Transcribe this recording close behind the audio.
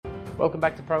Welcome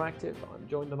back to Proactive. I'm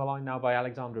joined on the line now by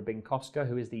Alexandra Binkowska,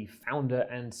 who is the founder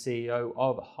and CEO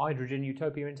of Hydrogen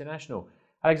Utopia International.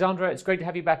 Alexandra, it's great to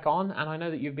have you back on, and I know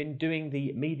that you've been doing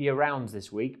the media rounds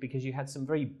this week because you had some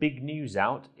very big news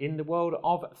out in the world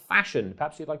of fashion.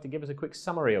 Perhaps you'd like to give us a quick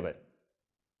summary of it.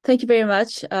 Thank you very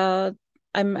much.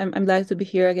 I'm glad to be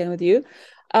here again with you.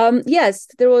 Yes,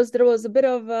 there was a bit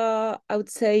of I would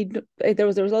say there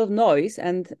was a lot of noise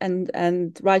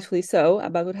and rightfully so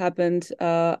about what happened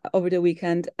over the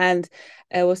weekend, and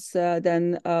it was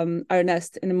then our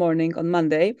nest in the morning on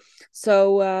Monday.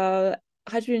 So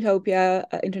Hydrogen Utopia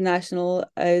International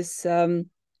is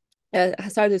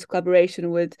has started this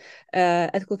collaboration with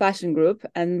Ethical Fashion Group,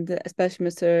 and especially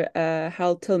Mr.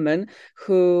 Harold Tillman,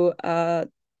 who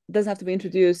doesn't have to be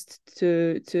introduced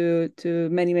to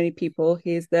many people.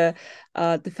 He's the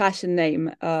fashion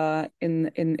name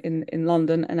in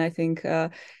London, and I think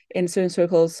in certain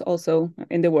circles also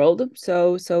in the world.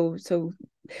 So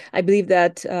I believe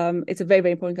that it's a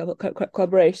very important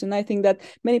collaboration. I think that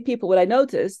many people, what I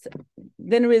noticed,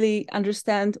 didn't really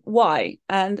understand why,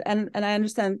 and I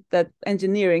understand that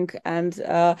engineering and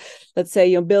let's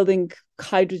say building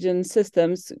hydrogen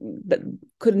systems that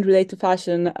couldn't relate to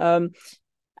fashion.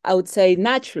 I would say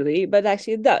naturally, but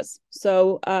actually it does.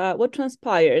 So what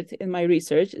transpired in my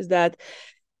research is that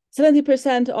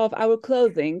 70% of our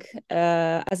clothing,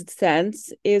 as it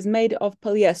stands, is made of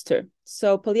polyester.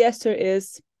 So polyester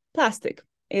is plastic.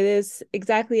 It is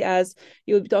exactly as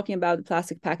you would be talking about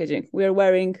plastic packaging. We are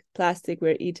wearing plastic,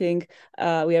 we're eating,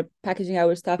 we are packaging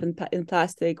our stuff in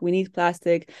plastic. We need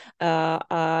plastic. We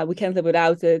can't live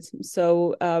without it.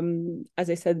 So, as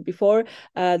I said before,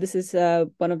 this is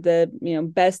one of the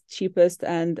best, cheapest,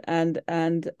 and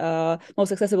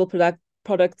most accessible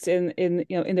products in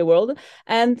the world.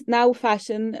 And now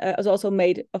fashion is also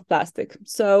made of plastic.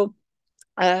 So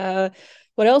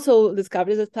what I also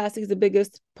discovered is that plastic is the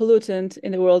biggest pollutant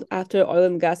in the world after oil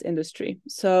and gas industry.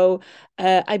 So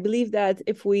I believe that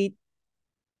if we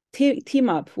team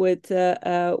up with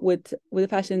the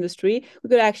fashion industry, we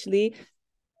could actually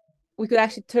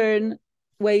turn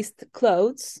waste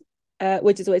clothes,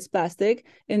 which is waste plastic,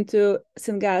 into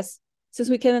syngas. Since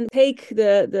we can take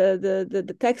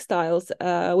the textiles,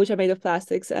 which are made of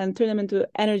plastics, and turn them into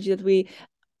energy that we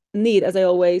need, as I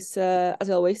always say,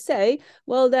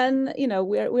 well then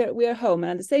we are home.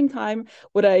 And at the same time,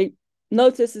 what I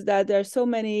notice is that there are so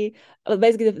many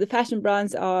basically the fashion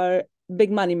brands are big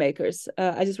money makers.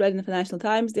 I just read in the Financial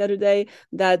Times the other day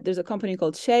that there's a company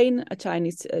called Shein,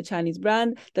 a Chinese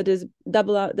brand, that is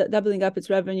doubling up its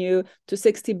revenue to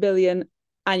 60 billion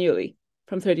annually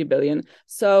from 30 billion.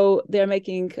 So they're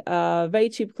making very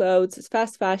cheap clothes. It's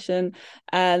fast fashion,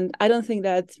 and I don't think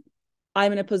that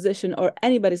I'm in a position, or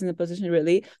anybody's in a position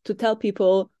really, to tell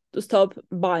people to stop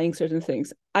buying certain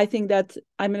things. I think that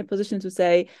I'm in a position to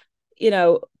say,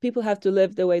 people have to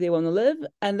live the way they want to live,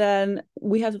 and then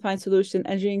we have to find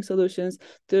engineering solutions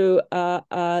to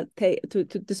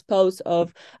dispose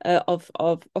of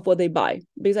what they buy,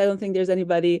 because I don't think there's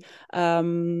anybody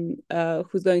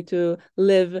who's going to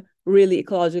live really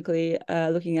ecologically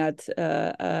looking at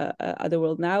the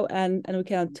world now, and we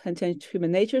can't change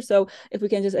human nature. So if we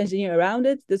can just engineer around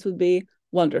it, this would be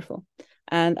wonderful.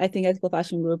 And I think Ethical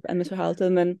Fashion Group and Mr. Harold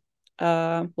Tillman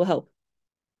will help.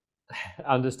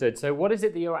 Understood. So what is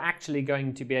it that you're actually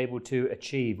going to be able to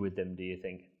achieve with them, do you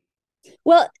think?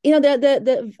 Well,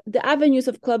 the avenues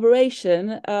of collaboration,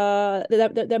 there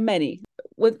are many.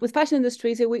 With fashion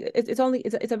industries, it's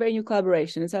a very new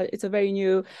collaboration. It's a very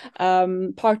new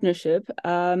partnership.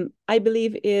 I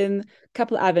believe in a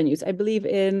couple avenues. I believe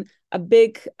in a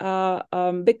big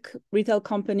retail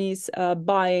companies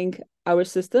buying our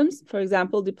systems, for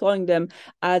example, deploying them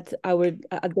at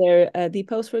their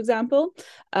depots, for example,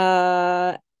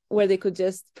 where they could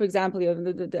just, for example,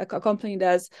 a company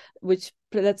which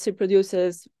let's say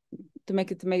produces, to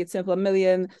make it simple, 1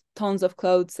 million tons of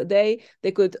clothes a day.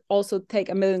 They could also take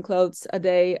 1 million clothes a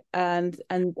day and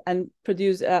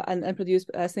produce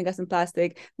syngas and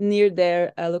plastic near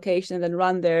their location, and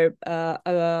run their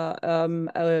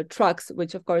trucks,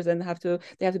 which of course then they have to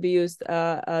be used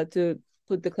to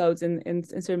put the clothes in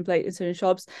certain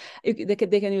shops. They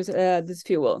can use this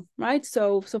fuel, right?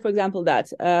 So for example,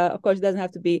 that of course it doesn't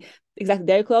have to be exactly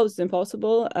their clothes. It's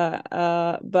impossible.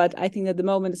 But I think that the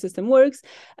moment the system works,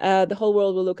 the whole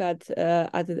world will look at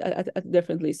it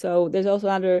differently. So there's also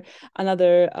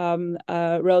another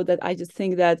road that I just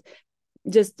think that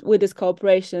just with this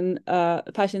cooperation,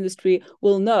 fashion industry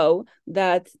will know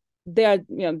that they are,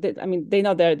 they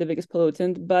know they're the biggest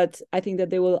pollutant, but I think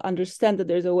that they will understand that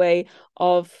there's a way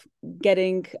of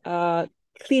getting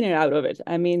cleaner out of it.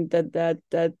 I mean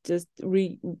that just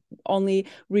only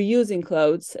reusing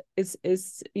clothes is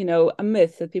a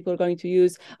myth, that people are going to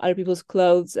use other people's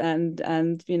clothes and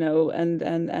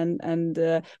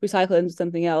recycle into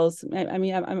something else. I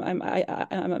mean,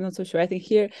 I'm not so sure. I think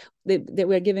here they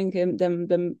we're giving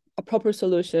them a proper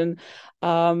solution,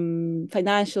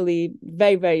 financially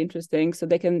very, very interesting, so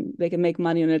they can make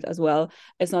money on it as well.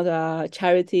 It's not a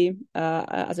charity,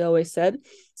 as I always said.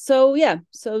 So yeah,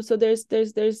 so there's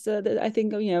I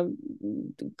think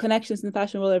connections in the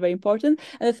fashion world are very important.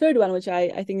 And the third one, which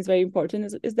I think is very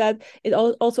important, is that it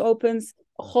also opens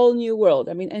a whole new world.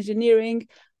 I mean, engineering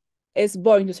is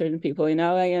boring to certain people, I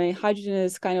mean, hydrogen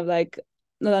is kind of like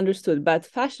not understood, but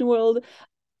fashion world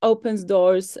opens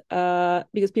doors,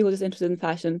 because people are just interested in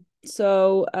fashion.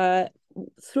 So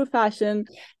through fashion,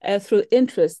 through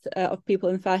interest of people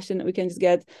in fashion, we can just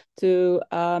get to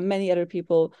many other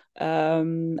people,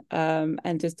 and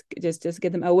just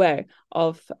get them aware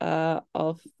of the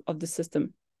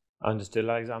system. Understood,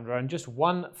 Alexandra. And just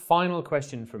one final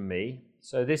question from me.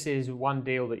 So this is one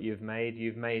deal that you've made.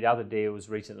 You've made other deals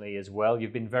recently as well.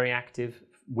 You've been very active,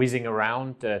 whizzing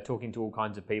around, talking to all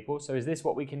kinds of people. So is this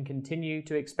what we can continue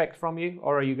to expect from you,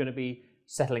 or are you going to be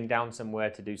settling down somewhere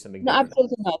to do something No, different?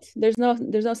 absolutely not.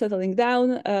 There's no settling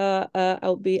down.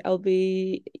 I'll be a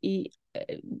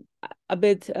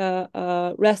bit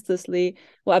restlessly.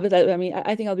 Well, a bit. I mean,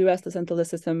 I think I'll be restless until the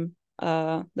system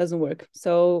doesn't work.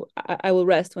 So I will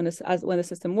rest when when the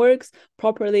system works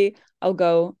properly. I'll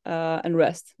go and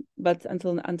rest. But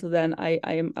until then,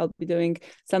 I'll be doing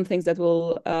some things that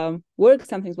will work.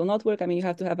 Some things will not work. I mean, you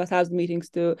have to have 1,000 meetings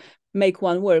to make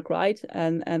one work, right?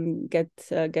 And get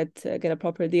a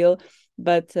proper deal.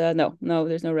 But no,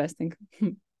 there's no resting.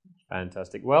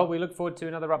 Fantastic. Well, we look forward to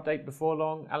another update before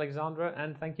long, Alexandra,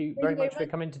 and thank you very much for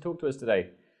coming to talk to us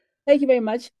today. Thank you very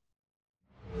much.